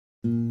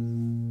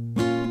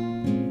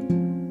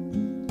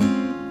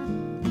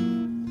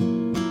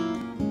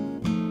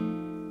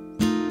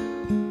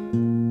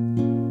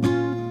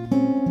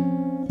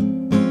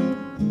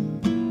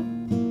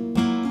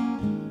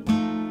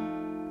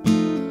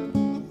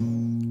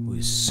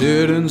We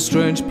sit in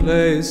strange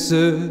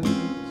places,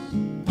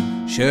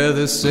 share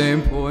the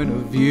same point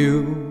of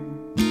view.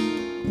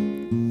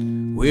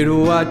 We'd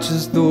watch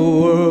as the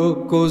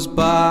world goes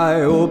by,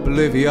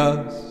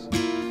 oblivious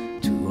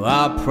to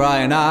our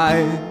prying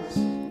eyes.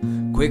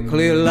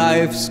 Quickly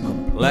life's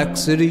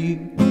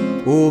complexity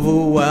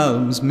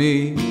overwhelms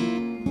me.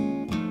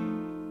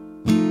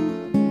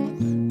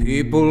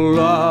 People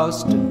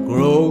lost and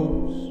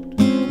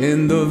engrossed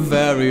in the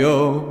very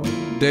old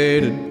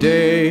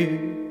day-to-day,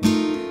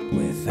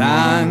 with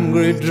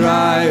angry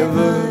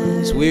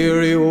drivers,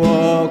 weary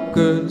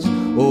walkers,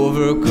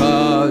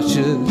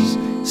 overcautious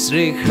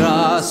street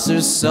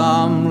crossers.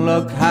 Some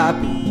look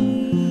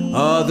happy,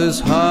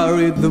 others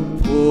hurry. The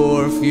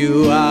poor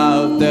few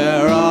out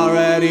there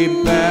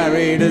already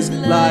buried as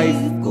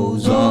life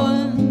goes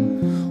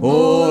on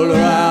all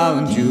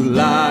around you.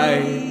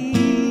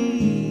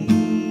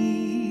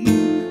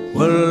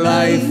 Well,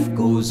 life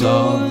goes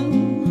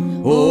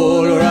on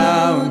all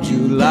around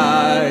you.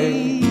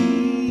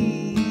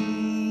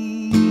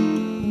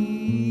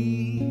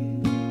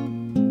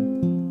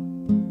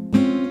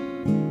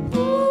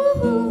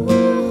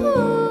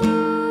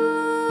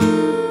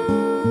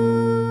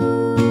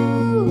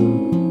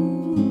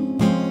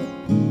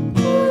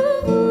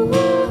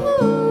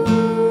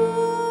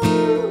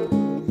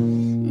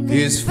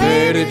 These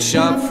faded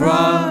shop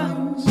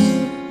fronts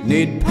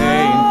need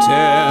painting.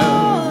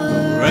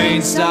 The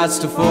rain starts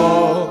to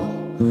fall,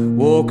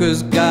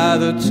 walkers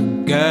gather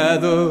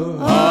together.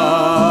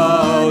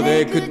 Oh,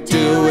 they could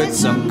do with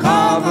some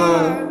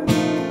cover.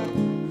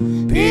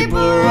 People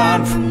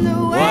run from the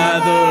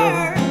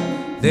weather.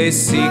 They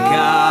seek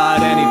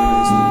out any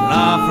place that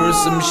offers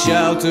some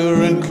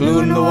shelter,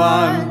 including the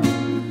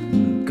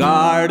one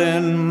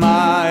guarding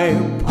my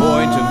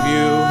point of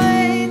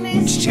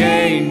view, which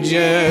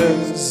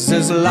changes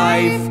as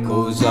life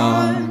goes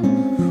on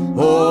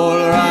all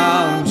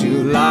around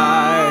you.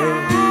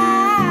 Life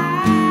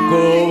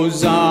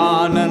goes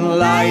on and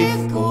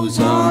life goes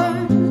on.